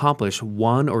did was accomplish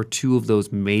one or two of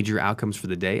those major outcomes for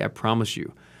the day, I promise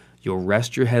you, you'll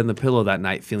rest your head on the pillow that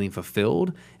night feeling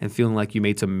fulfilled and feeling like you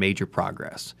made some major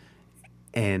progress.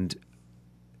 And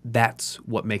that's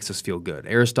what makes us feel good.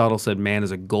 Aristotle said man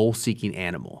is a goal-seeking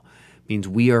animal. It means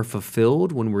we are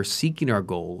fulfilled when we're seeking our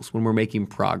goals, when we're making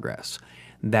progress.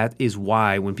 That is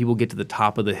why when people get to the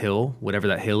top of the hill, whatever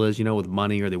that hill is, with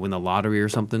money or they win the lottery or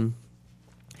something,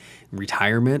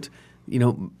 retirement,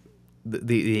 the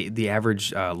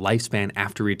average lifespan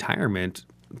after retirement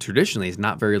traditionally is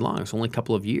not very long. It's only a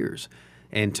couple of years.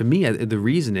 And to me, the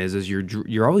reason is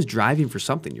you're always driving for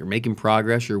something. You're making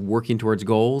progress. You're working towards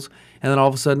goals. And then all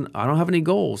of a sudden, I don't have any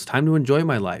goals. Time to enjoy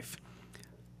my life.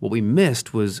 What we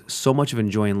missed was so much of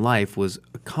enjoying life was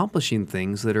accomplishing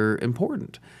things that are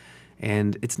important.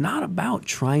 And it's not about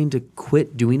trying to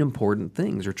quit doing important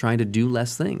things or trying to do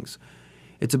less things.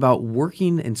 It's about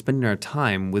working and spending our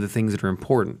time with the things that are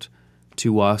important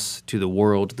to us, to the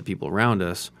world, to the people around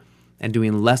us, and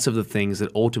doing less of the things that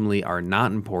ultimately are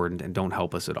not important and don't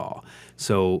help us at all.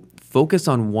 So focus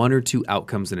on one or two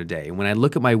outcomes in a day. And when I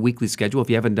look at my weekly schedule,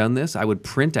 if you haven't done this, I would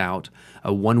print out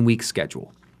a 1-week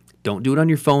schedule. Don't do it on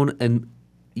your phone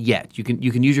yet. You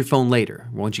can use your phone later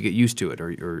once you get used to it,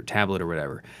 or tablet or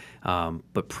whatever.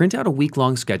 But print out a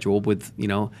week-long schedule with,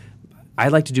 I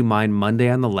like to do mine Monday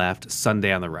on the left,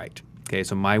 Sunday on the right. Okay,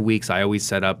 so my weeks I always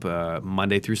set up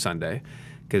Monday through Sunday,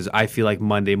 because I feel like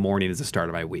Monday morning is the start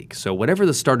of my week. So whatever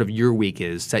the start of your week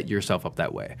is, set yourself up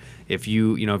that way. If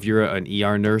if you're an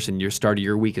ER nurse and your start of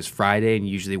your week is Friday and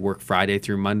you usually work Friday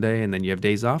through Monday and then you have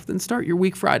days off, then start your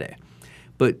week Friday.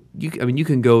 But you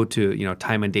can go to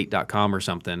timeanddate.com or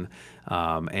something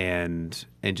and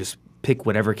just pick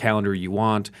whatever calendar you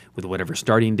want with whatever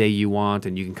starting day you want,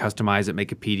 and you can customize it,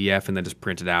 make a PDF, and then just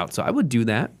print it out. So I would do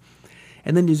that.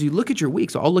 And then as you look at your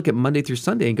week, so I'll look at Monday through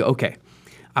Sunday and go, okay,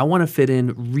 I want to fit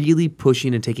in really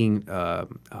pushing and taking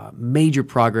major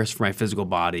progress for my physical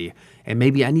body, and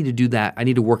maybe I need to do that. I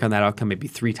need to work on that outcome maybe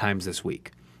 3 times this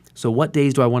week. So what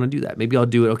days do I want to do that? Maybe I'll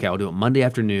do it Monday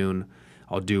afternoon,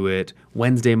 I'll do it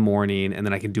Wednesday morning, and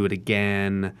then I can do it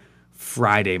again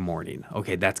Friday morning.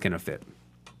 Okay, that's going to fit.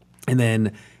 And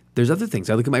then there's other things.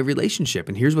 I look at my relationship,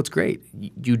 and here's what's great.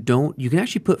 You can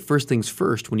actually put first things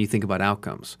first when you think about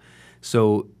outcomes.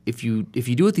 So if you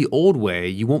do it the old way,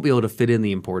 you won't be able to fit in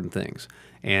the important things.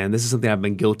 And this is something I've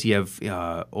been guilty of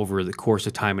over the course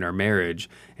of time in our marriage.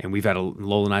 And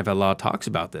Lola and I have had a lot of talks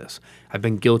about this. I've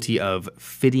been guilty of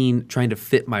trying to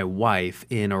fit my wife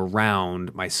in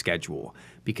around my schedule,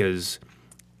 because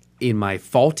in my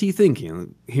faulty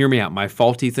thinking, hear me out, my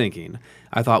faulty thinking,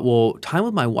 I thought, well, time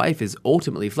with my wife is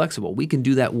ultimately flexible. We can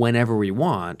do that whenever we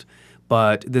want.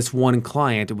 But this one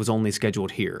client, it was only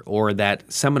scheduled here, or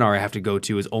that seminar I have to go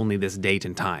to is only this date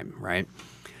and time, right?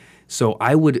 So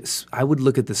I would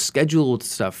look at the scheduled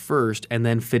stuff first and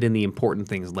then fit in the important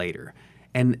things later.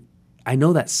 And I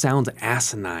know that sounds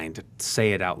asinine to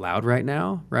say it out loud right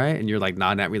now, right? And you're like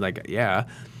nodding at me like, yeah.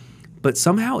 But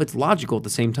somehow it's logical at the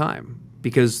same time,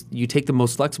 because you take the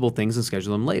most flexible things and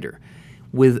schedule them later.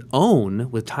 With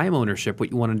time ownership,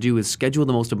 what you want to do is schedule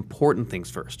the most important things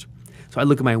first. So I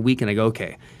look at my week and I go,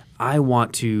 okay, I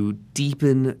want to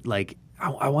deepen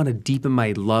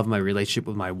my love, my relationship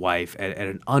with my wife at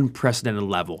an unprecedented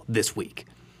level this week.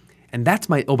 And that's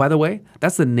by the way,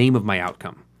 that's the name of my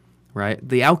outcome, right?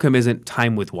 The outcome isn't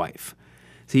time with wife.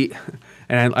 See,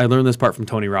 and I learned this part from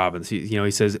Tony Robbins.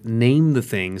 He says, name the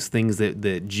things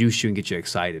that juice you and get you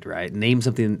excited, right? Name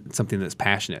something that's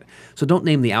passionate. So don't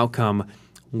name the outcome,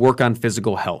 work on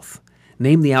physical health.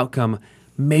 Name the outcome,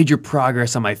 major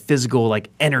progress on my physical,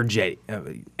 energetic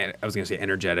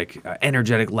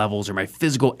levels, or my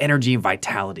physical energy and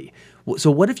vitality.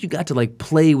 So what if you got to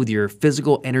play with your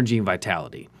physical energy and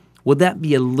vitality? Would that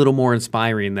be a little more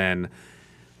inspiring than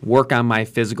work on my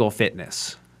physical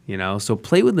fitness? So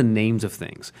play with the names of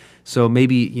things. So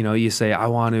maybe, you say, I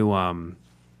want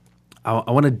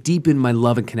to deepen my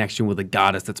love and connection with the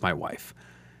goddess that's my wife.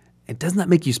 And doesn't that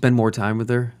make you spend more time with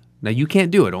her? Now, you can't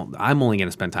do it. I'm only going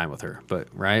to spend time with her, but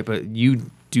you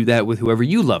do that with whoever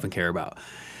you love and care about.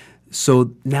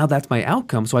 So now that's my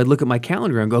outcome. So I look at my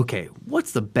calendar and go, okay,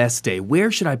 what's the best day?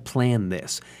 Where should I plan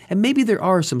this? And maybe there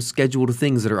are some scheduled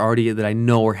things that I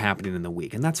know are happening in the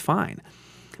week, and that's fine.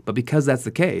 But because that's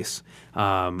the case,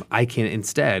 I can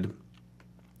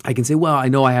say, well, I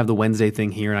know I have the Wednesday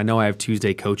thing here, and I know I have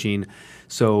Tuesday coaching,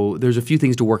 so there's a few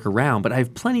things to work around, but I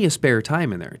have plenty of spare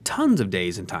time in there, tons of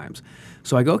days and times.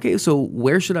 So I go, okay, so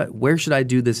where should I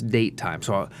do this date time?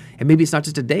 And maybe it's not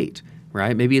just a date.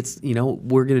 right? Maybe it's, what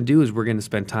we're going to do is we're going to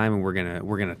spend time and we're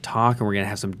going to talk and we're going to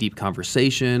have some deep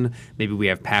conversation. Maybe we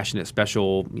have passionate,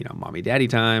 special, mommy, daddy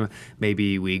time.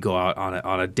 Maybe we go out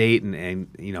on a date and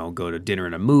go to dinner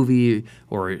and a movie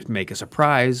or make a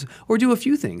surprise or do a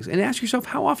few things. And ask yourself,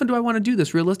 how often do I want to do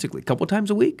this realistically? A couple times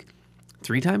a week?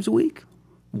 3 times a week?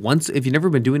 Once, if you've never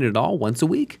been doing it at all, once a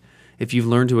week? If you've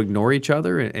learned to ignore each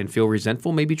other and feel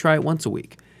resentful, maybe try it once a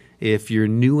week. If you're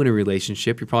new in a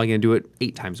relationship, you're probably going to do it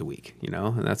 8 times a week,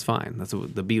 and that's fine. That's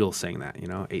what the Beatles saying that,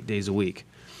 8 days a week.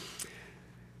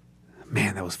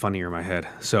 Man, that was funnier in my head.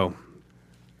 So,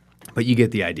 but you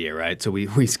get the idea, right? So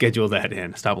we schedule that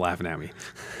in. Stop laughing at me.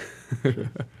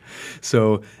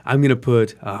 So I'm going to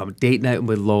put date night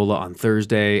with Lola on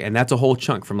Thursday, and that's a whole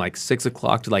chunk from like 6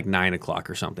 o'clock to like 9 o'clock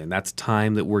or something. That's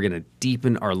time that we're going to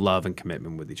deepen our love and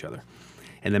commitment with each other.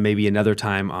 And then maybe another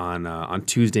time on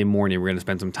Tuesday morning, we're going to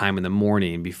spend some time in the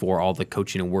morning before all the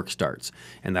coaching and work starts.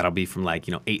 And that'll be from like,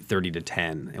 8:30 to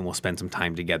 10. And we'll spend some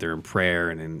time together in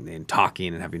prayer and in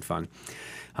talking and having fun.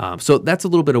 So that's a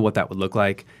little bit of what that would look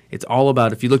like. It's all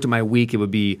about, if you looked at my week, it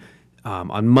would be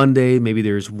on Monday, maybe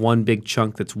there's one big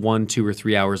chunk that's 1, 2, or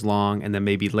 3 hours long. And then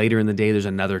maybe later in the day, there's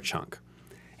another chunk.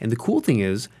 And the cool thing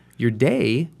is, your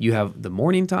day, you have the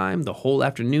morning time, the whole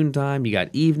afternoon time, you got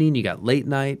evening, you got late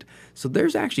night. So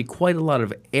there's actually quite a lot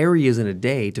of areas in a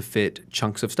day to fit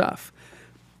chunks of stuff.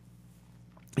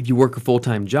 If you work a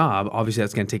full-time job, obviously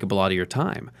that's going to take up a lot of your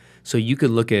time. So you could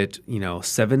look at,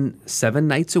 7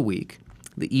 nights a week,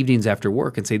 the evenings after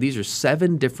work, and say these are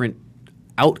 7 different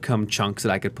outcome chunks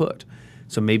that I could put.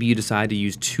 So maybe you decide to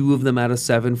use 2 of them out of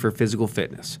 7 for physical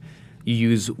fitness. You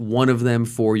use 1 of them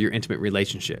for your intimate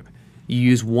relationship. You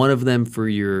use 1 of them for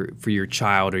your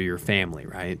child or your family,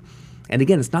 right? And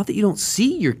again, it's not that you don't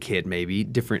see your kid maybe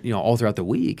different, all throughout the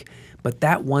week, but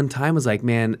that one time is like,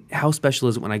 man, how special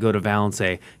is it when I go to Val and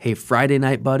say, hey, Friday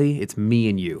night, buddy, it's me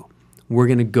and you. We're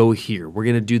going to go here. We're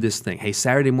going to do this thing. Hey,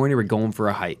 Saturday morning, we're going for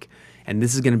a hike. And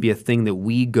this is going to be a thing that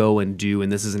we go and do, and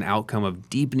this is an outcome of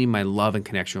deepening my love and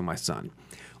connection with my son.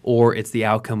 Or it's the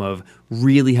outcome of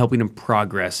really helping him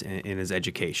progress in his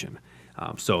education.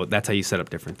 So that's how you set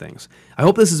up different things. I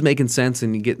hope this is making sense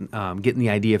and you getting the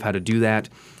idea of how to do that.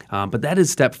 But that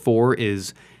is step 4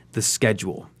 is the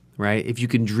schedule, right? If you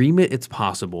can dream it, it's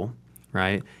possible,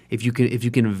 right? If you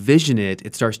can envision it,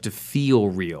 it starts to feel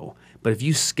real. But if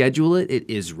you schedule it, it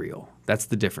is real. That's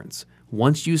the difference.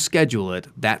 Once you schedule it,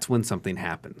 that's when something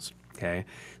happens, okay?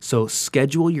 So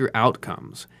schedule your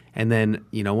outcomes. And then,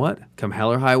 you know what? Come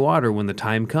hell or high water, when the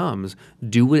time comes,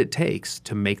 do what it takes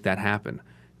to make that happen.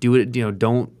 Do it,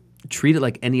 don't treat it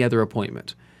like any other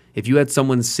appointment. If you had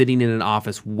someone sitting in an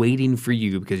office waiting for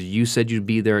you because you said you'd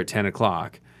be there at 10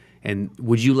 o'clock, and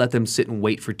would you let them sit and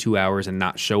wait for 2 hours and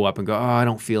not show up and go, oh, I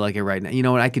don't feel like it right now. You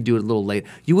know what? I could do it a little late.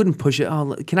 You wouldn't push it.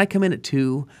 Oh, can I come in at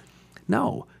 2?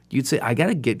 No. You'd say, I got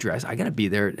to get dressed. I got to be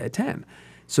there at 10.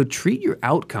 So treat your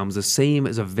outcomes the same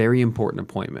as a very important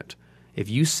appointment. If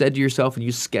you said to yourself and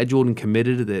you scheduled and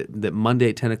committed that Monday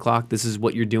at 10 o'clock, this is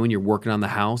what you're doing, you're working on the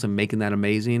house and making that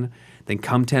amazing, then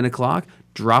come 10 o'clock,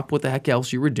 drop what the heck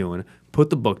else you were doing, put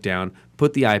the book down,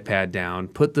 put the iPad down,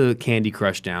 put the Candy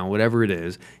Crush down, whatever it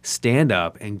is, stand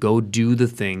up and go do the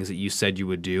things that you said you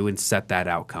would do and set that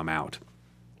outcome out.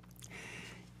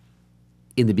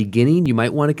 In the beginning, you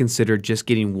might want to consider just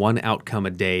getting 1 outcome a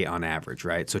day on average,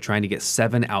 right? So trying to get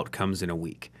 7 outcomes in a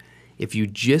week. If you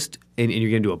just, and you're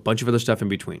going to do a bunch of other stuff in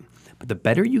between. But the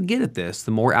better you get at this,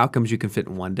 the more outcomes you can fit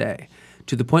in one day.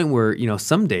 To the point where,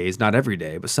 some days, not every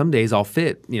day, but some days I'll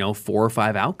fit, 4 or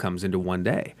 5 outcomes into one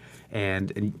day.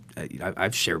 And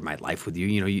I've shared my life with you.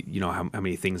 You know how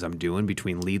many things I'm doing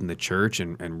between leading the church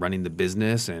and running the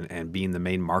business and being the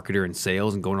main marketer in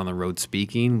sales and going on the road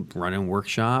speaking, running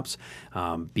workshops,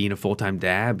 being a full-time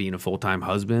dad, being a full-time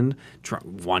husband,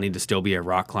 wanting to still be a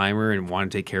rock climber and wanting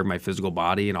to take care of my physical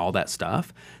body and all that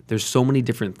stuff. There's so many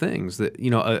different things that,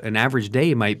 an average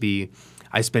day might be,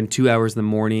 I spend 2 hours in the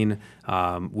morning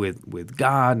with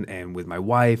God and with my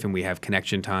wife, and we have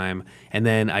connection time. And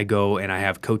then I go and I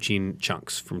have coaching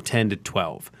chunks from 10 to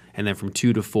 12, and then from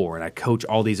 2 to 4. And I coach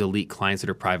all these elite clients that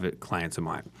are private clients of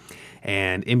mine.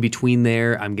 And in between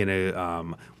there, I'm going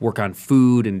to work on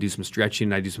food and do some stretching.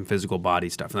 And I do some physical body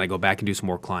stuff. And I go back and do some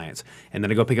more clients. And then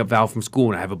I go pick up Val from school,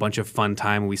 and I have a bunch of fun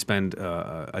time. And we spend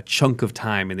a chunk of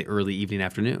time in the early evening,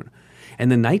 afternoon. And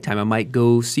then nighttime, I might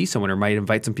go see someone or might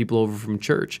invite some people over from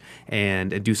church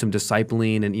and do some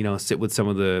discipling and, sit with some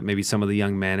of the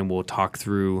young men, and we'll talk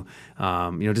through,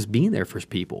 just being there for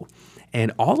people.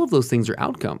 And all of those things are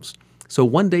outcomes. So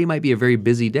one day might be a very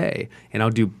busy day, and I'll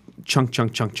do chunk,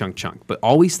 but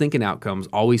always thinking outcomes,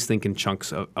 always thinking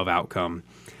chunks of outcome.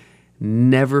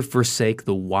 never forsake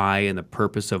the why and the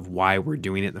purpose of why we're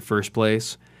doing it in the first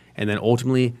place. And then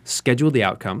ultimately schedule the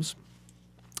outcomes.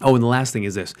 Oh, and the last thing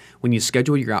is this. When you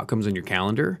schedule your outcomes on your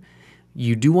calendar,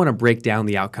 you do want to break down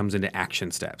the outcomes into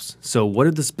action steps. So what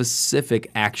are the specific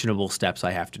actionable steps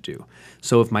I have to do?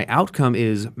 So if my outcome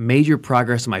is major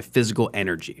progress in my physical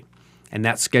energy, and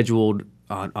that's scheduled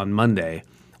on Monday,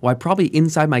 well, I probably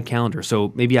inside my calendar.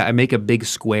 So maybe I make a big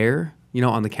square,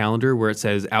 on the calendar where it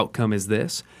says outcome is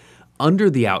this. Under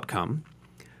the outcome,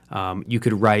 you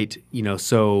could write,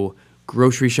 so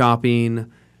grocery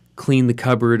shopping, clean the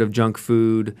cupboard of junk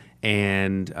food,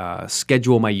 and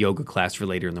schedule my yoga class for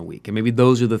later in the week. And maybe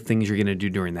those are the things you're going to do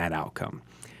during that outcome.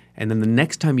 And then the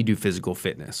next time you do physical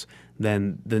fitness,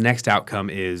 then the next outcome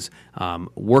is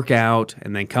work out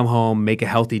and then come home, make a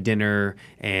healthy dinner,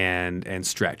 and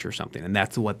stretch or something. And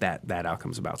that's what that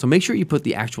outcome is about. So make sure you put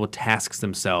the actual tasks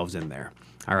themselves in there.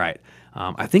 All right.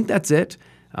 I think that's it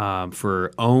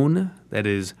for OWN. That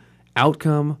is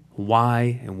outcome,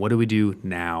 why, and what do we do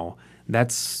now? I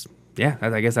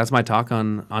guess that's my talk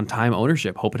on time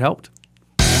ownership. Hope it helped.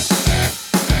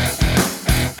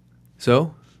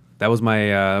 So that was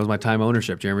my time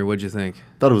ownership. Jeremy, what did you think?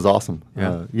 Thought it was awesome.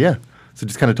 Yeah. So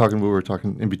just kind of talking what we were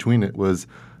talking in between it was,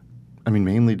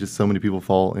 mainly just so many people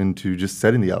fall into just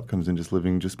setting the outcomes and just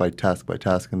living just by task,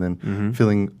 and then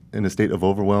feeling in a state of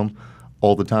overwhelm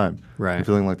all the time. Right. And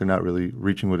feeling like they're not really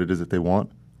reaching what it is that they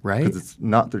want. Right. Because it's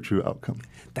not their true outcome.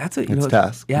 It's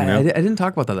task. Yeah, I didn't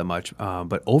talk about that much.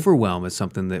 But overwhelm is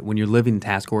something that when you're living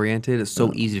task-oriented, it's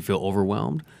so easy to feel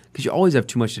overwhelmed because you always have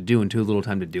too much to do and too little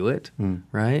time to do it,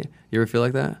 right? You ever feel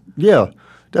like that? Yeah,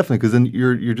 definitely, because then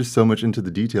you're just so much into the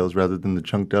details rather than the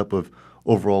chunked up of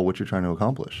overall what you're trying to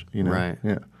accomplish. Right.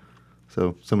 Yeah.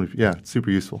 So it's super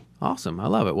useful. Awesome. I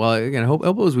love it. Well, again, I hope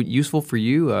it was useful for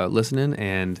you listening,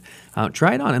 and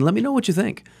try it on and let me know what you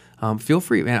think. Feel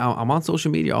free, man. I'm on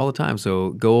social media all the time, so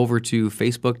go over to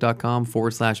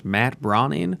facebook.com/Matt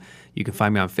Browning. You can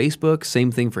find me on Facebook.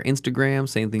 Same thing for Instagram.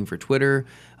 Same thing for Twitter.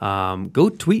 Go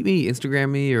tweet me,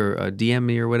 Instagram me, or DM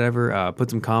me or whatever.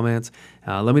 Put some comments.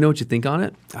 Let me know what you think on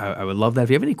it. I would love that. If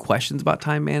you have any questions about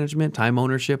time management, time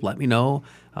ownership, let me know.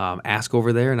 Ask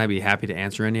over there, and I'd be happy to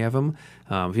answer any of them.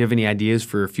 If you have any ideas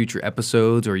for future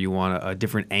episodes or you want a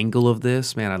different angle of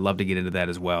this, man, I'd love to get into that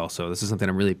as well. So this is something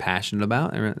I'm really passionate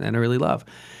about and I really love.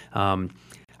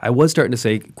 I was starting to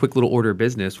say, quick little order of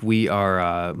business. We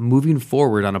are moving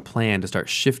forward on a plan to start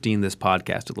shifting this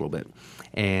podcast a little bit.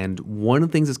 And one of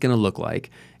the things it's going to look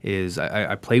like is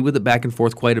I played with it back and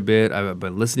forth quite a bit. I've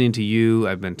been listening to you.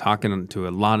 I've been talking to a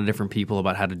lot of different people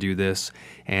about how to do this.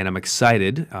 And I'm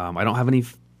excited. I don't have any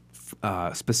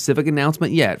specific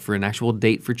announcement yet for an actual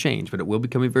date for change, but it will be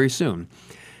coming very soon.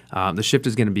 The shift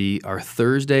is going to be our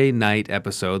Thursday night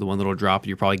episode, the one that'll drop.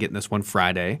 You're probably getting this one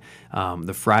Friday.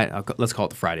 Let's call it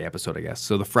the Friday episode, I guess.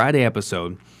 So the Friday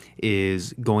episode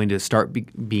is going to start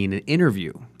being an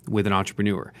interview with an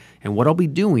entrepreneur. And what I'll be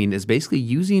doing is basically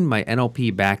using my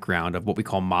NLP background of what we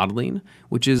call modeling,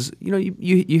 which is, you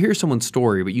hear someone's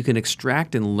story, but you can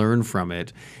extract and learn from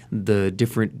it the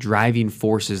different driving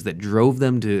forces that drove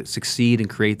them to succeed and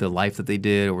create the life that they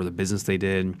did or the business they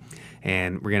did.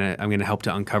 And I'm gonna help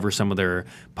to uncover some of their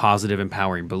positive,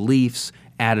 empowering beliefs,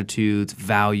 attitudes,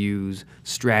 values,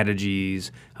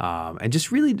 strategies, and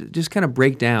just really just kind of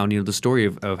break down, the story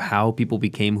of how people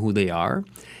became who they are.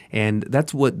 And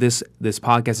that's what this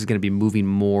podcast is going to be moving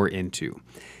more into.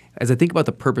 As I think about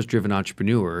the purpose-driven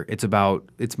entrepreneur, it's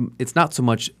not so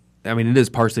much. It is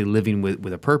partially living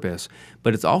with a purpose,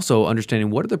 but it's also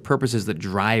understanding what are the purposes that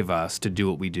drive us to do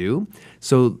what we do.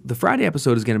 So the Friday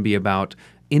episode is going to be about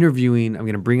interviewing. I'm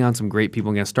going to bring on some great people.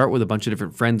 I'm going to start with a bunch of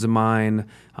different friends of mine,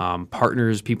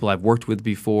 partners, people I've worked with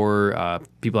before,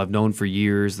 people I've known for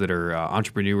years that are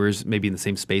entrepreneurs, maybe in the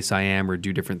same space I am or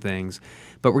do different things.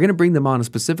 But we're going to bring them on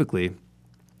specifically.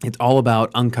 It's all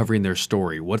about uncovering their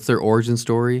story. What's their origin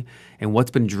story and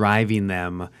what's been driving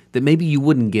them that maybe you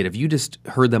wouldn't get if you just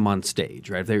heard them on stage,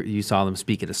 right? If you saw them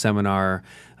speak at a seminar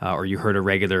or you heard a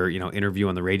regular, interview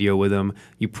on the radio with them,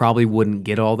 you probably wouldn't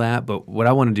get all that. But what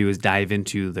I want to do is dive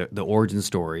into the origin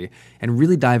story and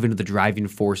really dive into the driving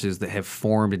forces that have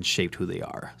formed and shaped who they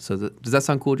are. So does that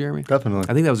sound cool, Jeremy? Definitely.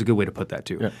 I think that was a good way to put that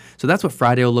too. Yeah. So that's what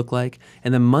Friday will look like.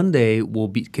 And then Monday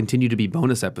will continue to be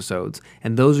bonus episodes.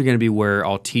 And those are going to be where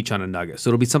I'll teach on a nugget. So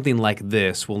it'll be something like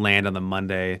this. We'll land on the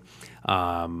Monday.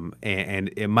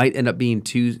 And it might end up being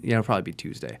Tuesday. Yeah, it'll probably be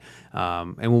Tuesday.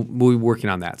 And we'll be working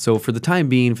on that. So for the time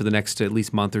being, for the next at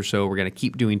least month or so, we're going to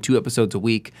keep doing 2 episodes a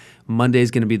week. Monday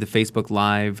is going to be the Facebook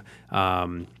Live.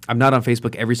 I'm not on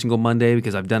Facebook every single Monday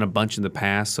because I've done a bunch in the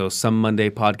past. So some Monday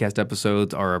podcast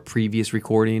episodes are a previous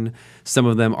recording. Some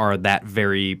of them are that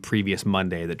very previous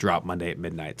Monday that dropped Monday at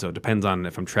midnight. So it depends on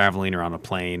if I'm traveling or on a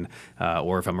plane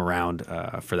or if I'm around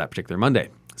for that particular Monday.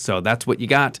 So that's what you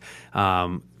got.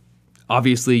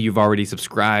 Obviously, you've already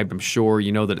subscribed. I'm sure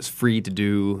you know that it's free to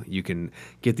do. You can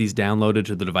get these downloaded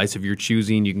to the device of your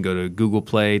choosing. You can go to Google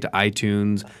Play, to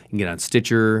iTunes. You can get on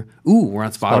Stitcher. Ooh, we're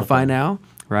on Spotify now,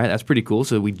 right? That's pretty cool.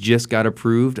 So we just got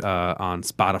approved on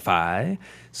Spotify.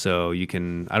 So you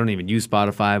can, I don't even use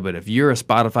Spotify, but if you're a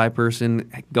Spotify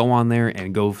person, go on there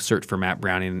and go search for Matt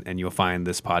Browning and you'll find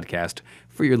this podcast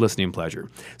for your listening pleasure.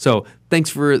 So thanks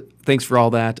for all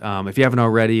that. If you haven't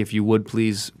already, if you would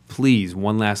please,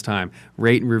 one last time,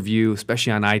 rate and review,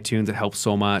 especially on iTunes. It helps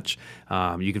so much.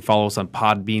 You can follow us on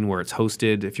Podbean where it's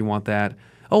hosted if you want that.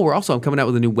 Oh, I'm coming out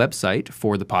with a new website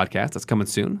for the podcast. That's coming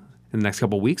soon in the next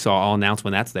couple of weeks. So I'll announce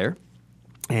when that's there.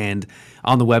 And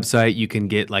on the website, you can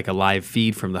get like a live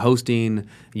feed from the hosting.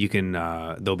 You can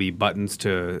there'll be buttons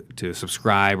to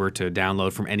subscribe or to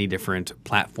download from any different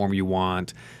platform you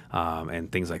want,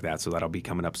 and things like that. So that'll be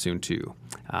coming up soon too.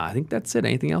 I think that's it.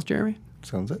 Anything else, Jeremy?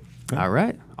 Sounds it. Yeah. All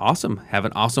right. Awesome. Have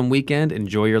an awesome weekend.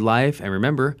 Enjoy your life. And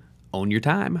remember, own your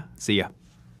time. See ya.